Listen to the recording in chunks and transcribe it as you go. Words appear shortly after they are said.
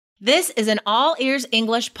This is an All Ears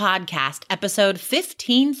English podcast, episode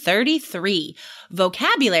 1533,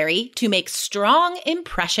 Vocabulary to Make Strong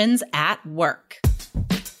Impressions at Work.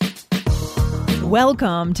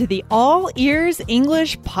 Welcome to the All Ears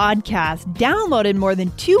English podcast, downloaded more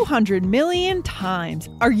than 200 million times.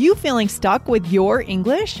 Are you feeling stuck with your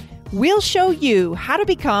English? We'll show you how to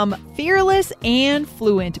become fearless and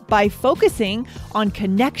fluent by focusing on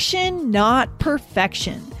connection, not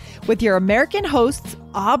perfection. With your American hosts,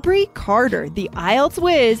 Aubrey Carter, the IELTS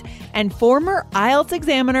whiz, and former IELTS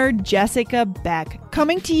examiner Jessica Beck,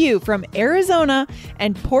 coming to you from Arizona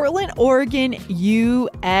and Portland, Oregon,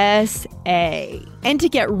 USA. And to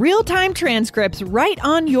get real-time transcripts right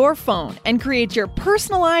on your phone and create your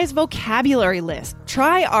personalized vocabulary list,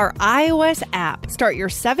 try our iOS app. Start your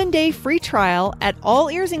 7-day free trial at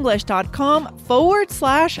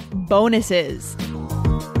allearsenglish.com/bonuses.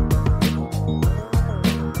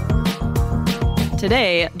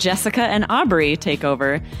 Today, Jessica and Aubrey take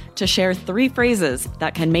over to share 3 phrases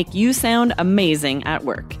that can make you sound amazing at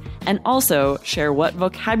work, and also share what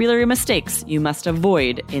vocabulary mistakes you must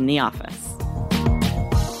avoid in the office.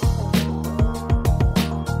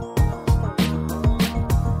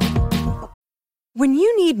 When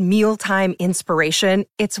you need mealtime inspiration,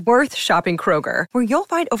 it's worth shopping Kroger, where you'll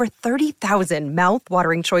find over 30,000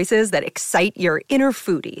 mouth-watering choices that excite your inner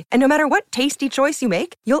foodie. And no matter what tasty choice you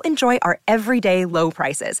make, you'll enjoy our everyday low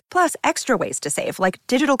prices, plus extra ways to save, like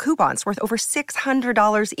digital coupons worth over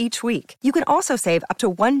 $600 each week. You can also save up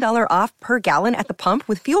to $1 off per gallon at the pump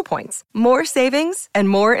with fuel points. More savings and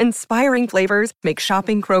more inspiring flavors make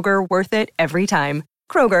shopping Kroger worth it every time.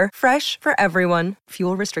 Kroger, fresh for everyone.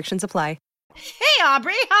 Fuel restrictions apply. Hey,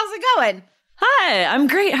 Aubrey, how's it going? Hi, I'm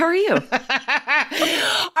great. How are you?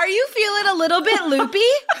 Are you feeling a little bit loopy?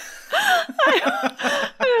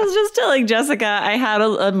 I was just telling Jessica I had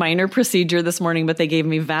a minor procedure this morning, but they gave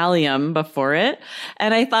me Valium before it.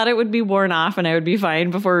 And I thought it would be worn off and I would be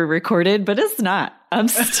fine before we recorded, but it's not. I'm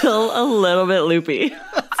still a little bit loopy.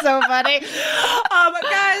 So funny.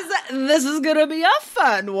 Guys, this is going to be a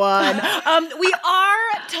fun one. We are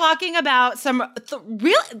talking about some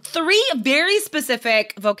three very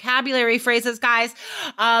specific vocabulary phrases, guys,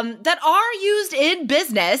 that are used in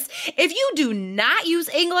business. If you do not use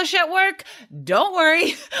English at work, don't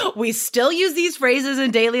worry. We still use these phrases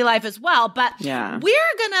in daily life as well, but we're going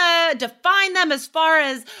to define them as far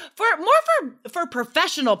as for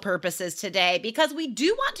professional purposes today, because we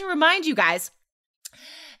do want to remind you guys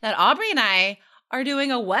that Aubrey and I are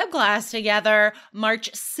doing a web class together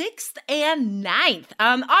March 6th and 9th.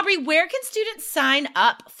 Aubrey, where can students sign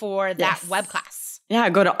up for that web class?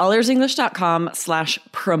 Yeah, go to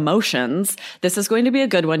allearsenglish.com/promotions. This is going to be a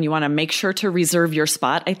good one. You want to make sure to reserve your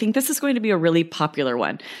spot. I think this is going to be a really popular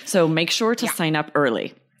one. So make sure to sign up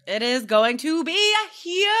early. It is going to be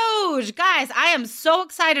huge. Guys, I am so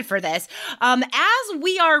excited for this. As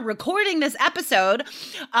we are recording this episode,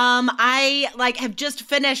 I have just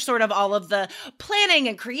finished sort of all of the planning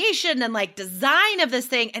and creation and design of this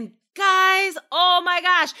thing. And guys, oh my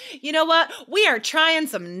gosh, you know what? We are trying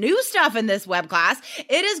some new stuff in this web class.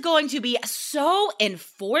 It is going to be so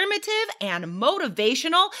informative and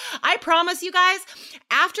motivational. I promise you guys,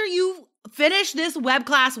 after you finish this web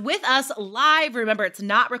class with us live. Remember, it's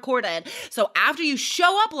not recorded. So after you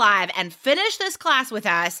show up live and finish this class with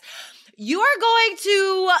us, you are going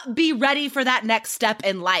to be ready for that next step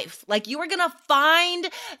in life. You are going to find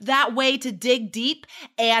that way to dig deep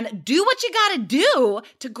and do what you got to do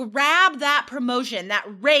to grab that promotion, that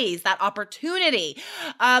raise, that opportunity.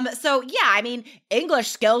 English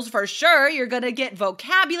skills for sure. You're going to get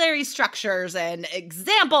vocabulary structures and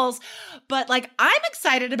examples, but I'm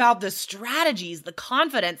excited about the strategies, the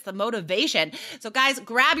confidence, the motivation. So guys,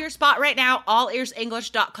 grab your spot right now,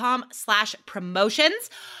 allearsenglish.com/promotions.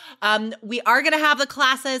 We are going to have the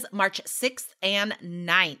classes March 6th and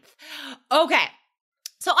 9th. Okay.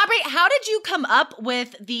 So Aubrey, how did you come up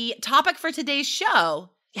with the topic for today's show?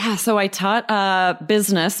 Yeah, so I taught a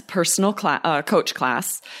business personal coach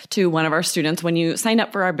class to one of our students. When you sign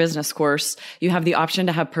up for our business course, you have the option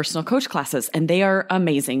to have personal coach classes, and they are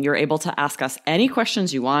amazing. You're able to ask us any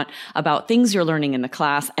questions you want about things you're learning in the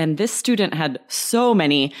class. And this student had so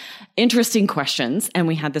many interesting questions, and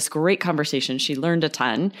we had this great conversation. She learned a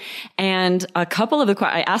ton. And a couple of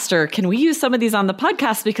I asked her, can we use some of these on the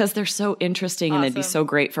podcast because they're so interesting and they'd be so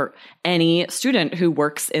great for any student who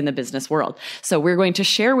works in the business world. So we're going to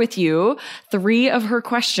share with you 3 of her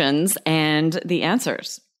questions and the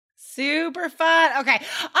answers. Super fun. Okay.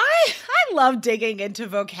 I love digging into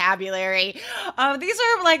vocabulary. These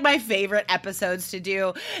are like my favorite episodes to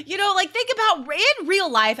do. You know, like think about in real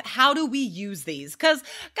life, how do we use these? Because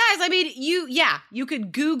guys, I mean, you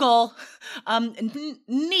could Google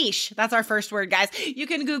niche. That's our first word, guys. You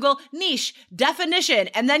can Google niche definition,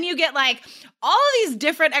 and then you get like all of these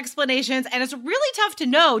different explanations. And it's really tough to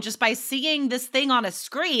know just by seeing this thing on a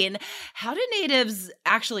screen. How do natives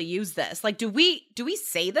actually use this? Like, do we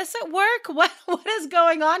say this at work? What is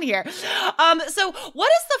going on here? So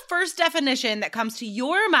what is the first definition that comes to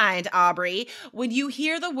your mind, Aubrey, when you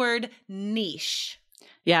hear the word niche?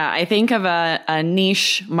 Yeah, I think of a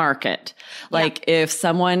niche market. Like if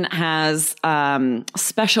someone has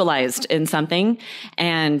specialized in something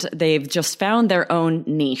and they've just found their own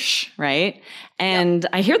niche, right? And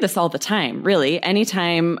I hear this all the time, really.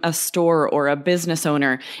 Anytime a store or a business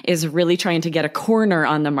owner is really trying to get a corner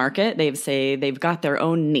on the market, they say they've got their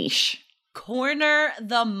own niche. Corner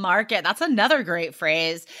the market. That's another great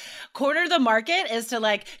phrase. Corner the market is to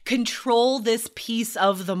like control this piece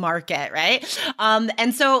of the market, right?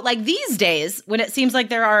 And so like these days, when it seems like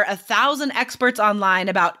there are 1,000 experts online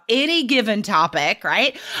about any given topic,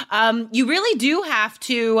 right? You really do have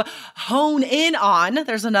to hone in on,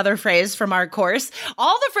 there's another phrase from our course.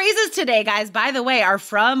 All the phrases today, guys, by the way, are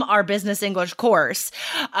from our business English course,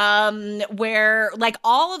 where like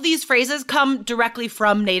all of these phrases come directly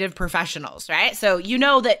from native professionals, right? So you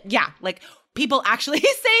know that, like people actually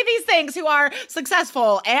say these things who are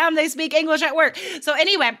successful and they speak English at work. So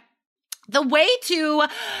anyway, the way to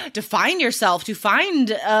define yourself, to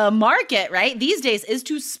find a market, right, these days is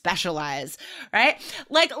to specialize, right?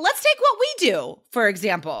 Like, let's take what we do, for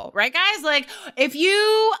example, right, guys? Like, if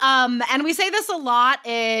you, and we say this a lot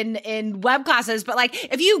in web classes, but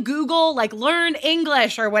like, if you Google, like, learn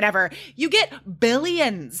English or whatever, you get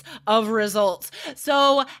billions of results.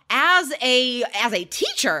 So as a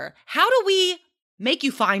teacher, how do we make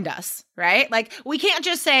you find us, right? Like, we can't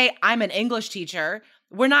just say, I'm an English teacher.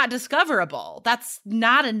 We're not discoverable. That's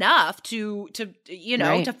not enough to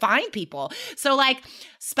find people. So like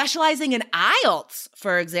specializing in IELTS,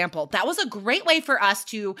 for example, that was a great way for us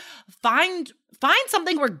to find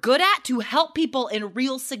something we're good at to help people in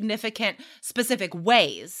real significant, specific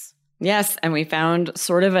ways. Yes. And we found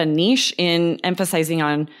sort of a niche in emphasizing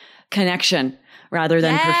on connection rather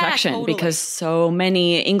than perfection, totally. Because so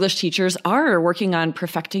many English teachers are working on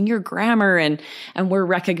perfecting your grammar, and we're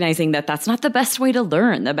recognizing that that's not the best way to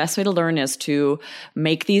learn. The best way to learn is to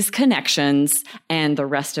make these connections, and the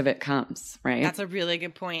rest of it comes, right? That's a really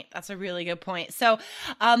good point. So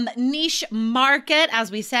niche market,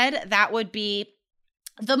 as we said, that would be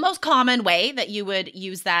the most common way that you would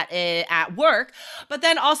use that at work. But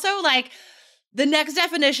then also like the next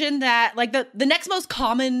definition that like the next most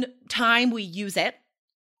common time we use it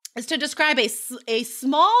is to describe a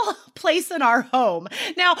small place in our home.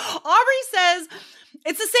 Now, Aubrey says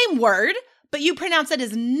it's the same word, but you pronounce it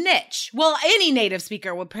as niche. Well, any native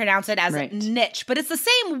speaker would pronounce it as niche, but it's the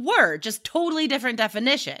same word, just totally different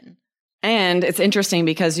definition. And it's interesting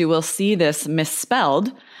because you will see this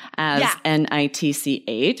misspelled as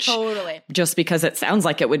N-I-T-C-H. Totally. Just because it sounds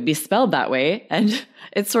like it would be spelled that way. And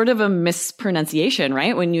it's sort of a mispronunciation,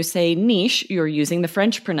 right? When you say niche, you're using the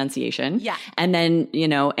French pronunciation. Yeah. And then,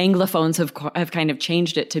 Anglophones have kind of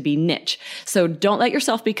changed it to be niche. So don't let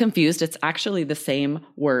yourself be confused. It's actually the same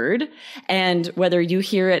word. And whether you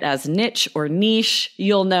hear it as niche or niche,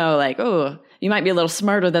 you'll know like, oh, you might be a little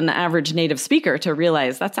smarter than the average native speaker to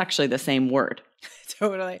realize that's actually the same word.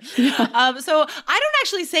 Totally. So I don't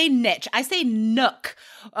actually say niche. I say nook.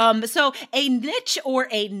 So a niche or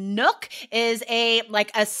a nook is a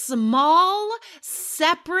small,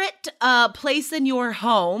 separate place in your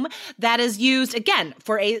home that is used, again,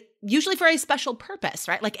 usually for a special purpose,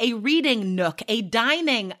 right? Like a reading nook, a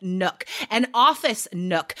dining nook, an office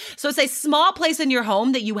nook. So it's a small place in your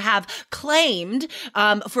home that you have claimed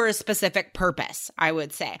for a specific purpose, I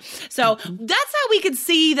would say. So that's how we could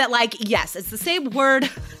see that, yes, it's the same word.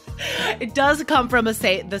 It does come from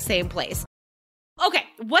the same place. Okay,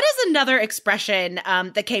 what is another expression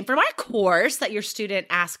that came from our course that your student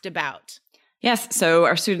asked about? Yes. So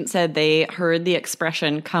our student said they heard the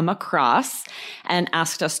expression come across and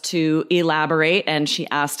asked us to elaborate. And she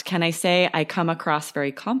asked, can I say I come across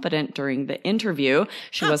very confident during the interview?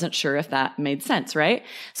 She wasn't sure if that made sense, right?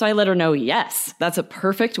 So I let her know, yes, that's a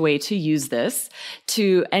perfect way to use this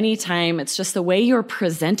to anytime. It's just the way you're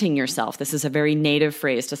presenting yourself. This is a very native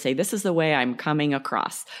phrase to say, this is the way I'm coming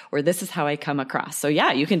across, or this is how I come across. So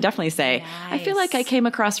yeah, you can definitely say, nice. I feel like I came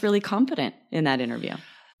across really confident in that interview.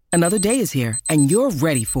 Another day is here, and you're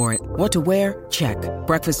ready for it. What to wear? Check.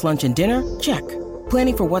 Breakfast, lunch, and dinner? Check.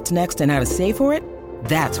 Planning for what's next and how to save for it?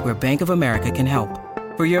 That's where Bank of America can help.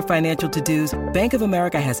 For your financial to-dos, Bank of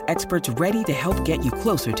America has experts ready to help get you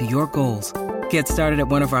closer to your goals. Get started at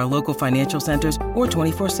one of our local financial centers or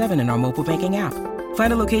 24/7 in our mobile banking app.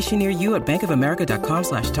 Find a location near you at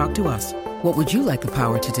bankofamerica.com/talktous. What would you like the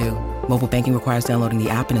power to do? Mobile banking requires downloading the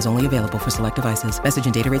app and is only available for select devices. Message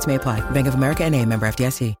and data rates may apply. Bank of America NA, member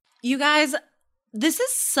FDIC. You guys, this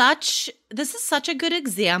is such a good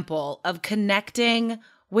example of connecting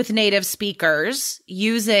with native speakers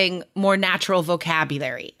using more natural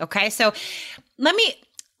vocabulary. Okay, so let me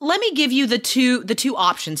give you the two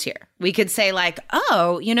options here. We could say like,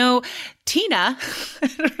 oh, Tina.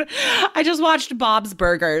 I just watched Bob's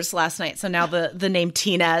Burgers last night, so now the name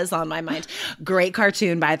Tina is on my mind. Great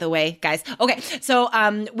cartoon, by the way, guys. Okay, so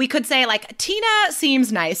we could say like, Tina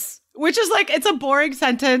seems nice. Which is like, it's a boring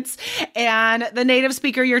sentence, and the native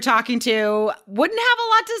speaker you're talking to wouldn't have a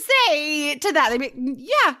lot to say to that. They'd be,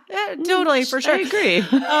 yeah, totally, for sure. I agree.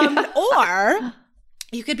 Or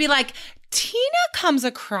you could be like, Tina comes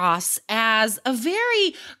across as a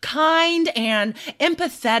very kind and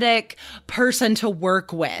empathetic person to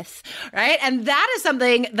work with, right? And that is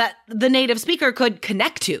something that the native speaker could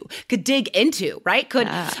connect to, could dig into, right? Could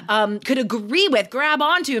agree with, grab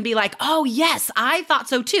onto, and be like, oh yes, I thought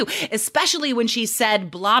so too, especially when she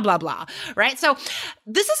said blah, blah, blah, right? So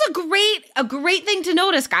this is a great thing to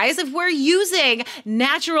notice, guys. If we're using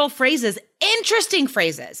natural phrases, interesting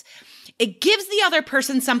phrases, it gives the other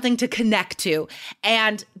person something to connect to,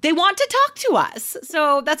 and they want to talk to us.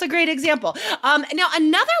 So that's a great example. Now,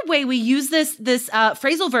 another way we use this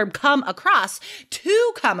phrasal verb come across,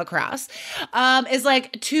 is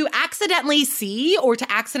like to accidentally see or to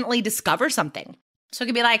accidentally discover something. So it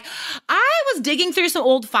could be like, I was digging through some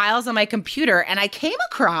old files on my computer and I came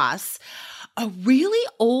across a really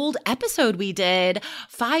old episode we did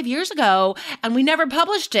 5 years ago, and we never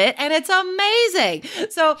published it, and it's amazing.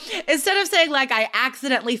 So instead of saying like, I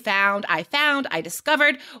accidentally found, I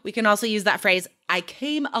discovered, we can also use that phrase, I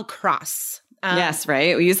came across. Yes,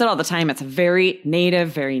 right. We use it all the time. It's very native,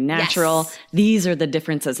 very natural. Yes. These are the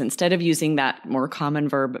differences. Instead of using that more common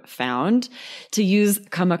verb found, to use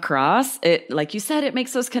come across, it, like you said, it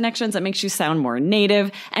makes those connections. It makes you sound more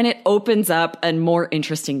native, and it opens up a more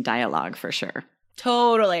interesting dialogue for sure.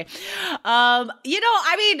 Totally.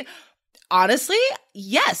 Honestly,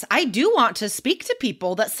 yes, I do want to speak to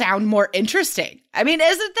people that sound more interesting. I mean,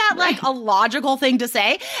 isn't that like a logical thing to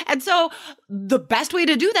say? And so the best way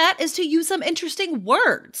to do that is to use some interesting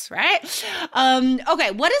words, right?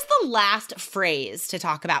 Okay, what is the last phrase to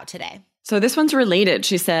talk about today? So this one's related.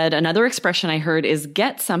 She said, another expression I heard is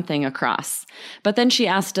get something across. But then she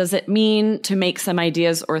asked, does it mean to make some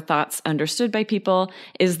ideas or thoughts understood by people?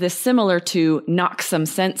 Is this similar to knock some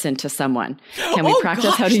sense into someone? Can we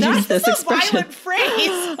practice how to use this expression? Violent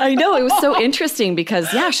phrase. I know. It was so interesting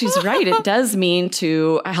because, yeah, she's right. It does mean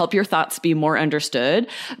to help your thoughts be more understood.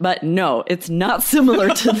 But no, it's not similar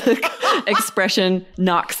to the expression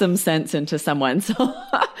knock some sense into someone. So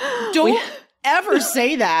don't ever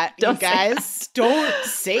say that, you guys. Don't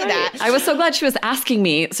say that. I was so glad she was asking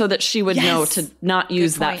me so that she would know to not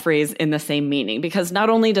use that phrase in the same meaning, because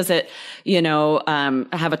not only does it,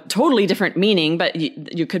 have a totally different meaning, but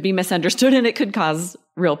you could be misunderstood and it could cause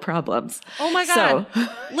real problems. Oh my God. So.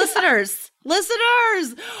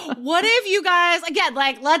 Listeners, what if you guys, again,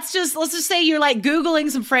 like, let's just say you're like Googling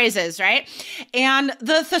some phrases, right? And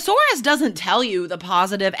the thesaurus doesn't tell you the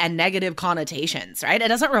positive and negative connotations, right? It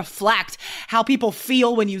doesn't reflect how people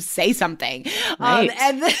feel when you say something. Right.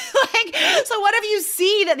 So what if you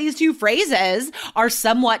see that these two phrases are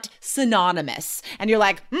somewhat synonymous and you're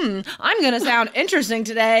like, I'm going to sound interesting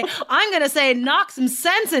today. I'm going to say knock some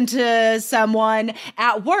sense into someone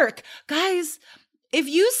at work. Guys, if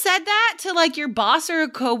you said that to like your boss or a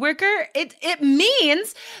coworker, it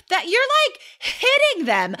means that you're like hitting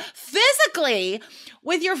them physically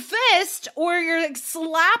with your fist, or you're like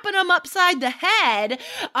slapping them upside the head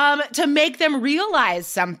to make them realize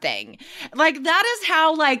something. Like that is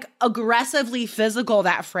how like aggressively physical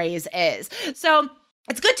that phrase is. So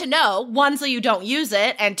it's good to know, one, so you don't use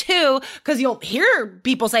it, and two, because you'll hear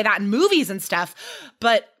people say that in movies and stuff,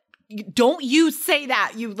 but don't you say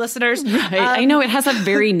that, you listeners. Right. I know it has a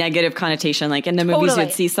very negative connotation. Like in the movies,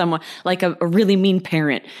 you'd see someone like a really mean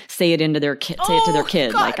parent say it into their kid, say it to their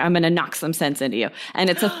kid, like, I'm going to knock some sense into you. And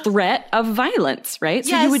it's a threat of violence, right?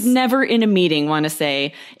 So you would never in a meeting want to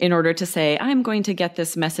say, in order to say, I'm going to get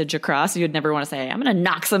this message across, you'd never want to say, I'm going to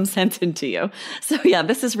knock some sense into you. So yeah,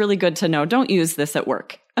 this is really good to know. Don't use this at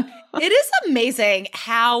work. It is amazing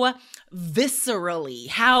how viscerally,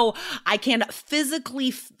 how I can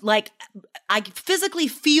physically, I physically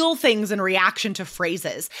feel things in reaction to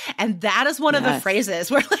phrases. And that is one of the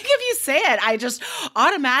phrases where, like, if you say it, I just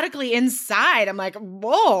automatically inside, I'm like,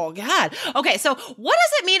 whoa, God. Okay, so what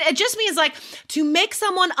does it mean? It just means, like, to make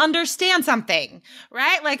someone understand something,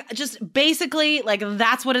 right? Like, just basically, like,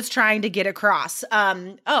 that's what it's trying to get across.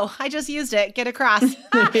 I just used it, get across.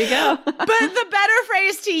 There you go. But the better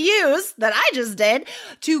phrase to use that I just did,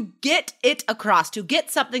 to get it across, to get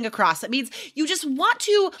something across. That means you just want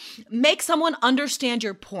to make someone understand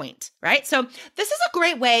your point, right? So this is a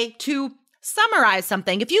great way to summarize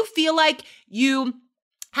something. If you feel like you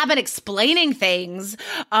have been explaining things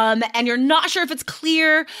and you're not sure if it's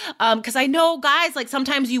clear, because I know, guys, like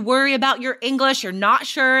sometimes you worry about your English, you're not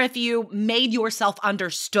sure if you made yourself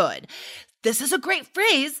understood. This is a great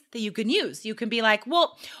phrase that you can use. You can be like,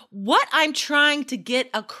 well, what I'm trying to get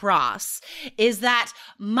across is that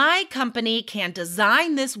my company can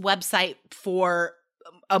design this website for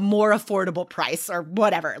a more affordable price or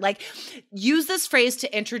whatever. Like, use this phrase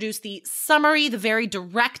to introduce the summary, the very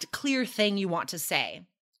direct, clear thing you want to say.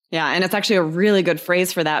 Yeah. And it's actually a really good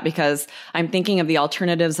phrase for that, because I'm thinking of the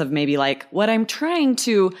alternatives of maybe like what I'm trying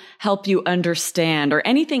to help you understand, or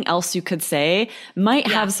anything else you could say might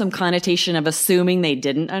have some connotation of assuming they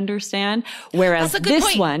didn't understand. Whereas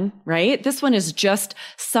this one, right? This one is just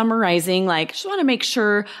summarizing, like, just want to make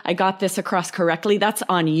sure I got this across correctly. That's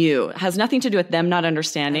on you. It has nothing to do with them not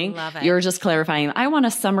understanding. I love it. You're just clarifying. I want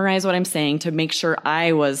to summarize what I'm saying to make sure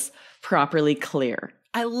I was properly clear.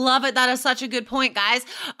 I love it. That is such a good point, guys.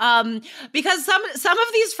 Because some of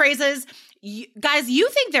these phrases, guys, you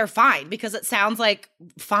think they're fine because it sounds like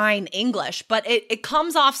fine English, but it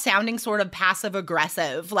comes off sounding sort of passive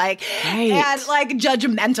aggressive, like, and like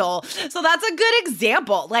judgmental. So that's a good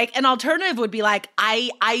example. Like, an alternative would be like,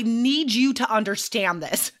 I need you to understand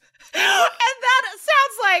this. And that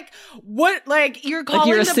sounds like what, like, you're calling, like,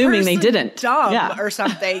 you're assuming they didn't, dumb or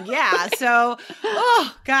something. Yeah. So,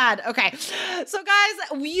 oh God. Okay. So guys,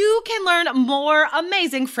 you can learn more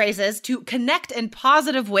amazing phrases to connect in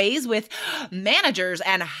positive ways with managers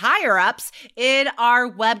and higher ups in our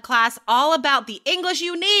web class, all about the English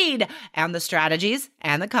you need and the strategies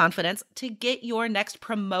and the confidence to get your next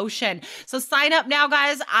promotion. So sign up now,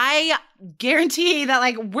 guys. I guarantee that,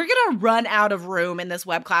 like, we're going to run out of room in this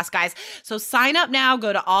web class, guys. So sign up now.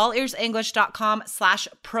 Go to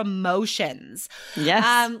allearsenglish.com/promotions.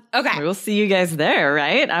 Yes. Okay. We'll see you guys there,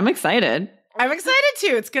 right? I'm excited. I'm excited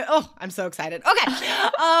too. It's good. Oh, I'm so excited. Okay.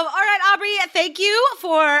 All right, Aubrey, thank you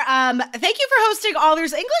for hosting All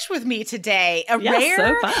Ears English with me today. A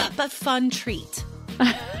rare but fun treat.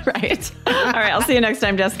 Right. All right. I'll see you next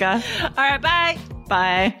time, Jessica. All right. Bye.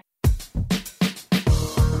 Bye.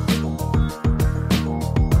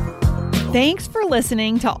 Thanks for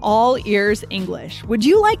listening to All Ears English. Would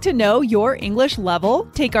you like to know your English level?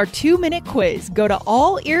 Take our 2-minute quiz. Go to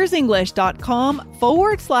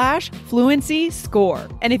allearsenglish.com/fluency score.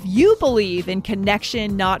 And if you believe in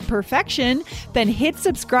connection, not perfection, then hit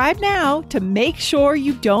subscribe now to make sure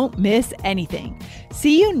you don't miss anything.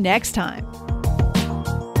 See you next time.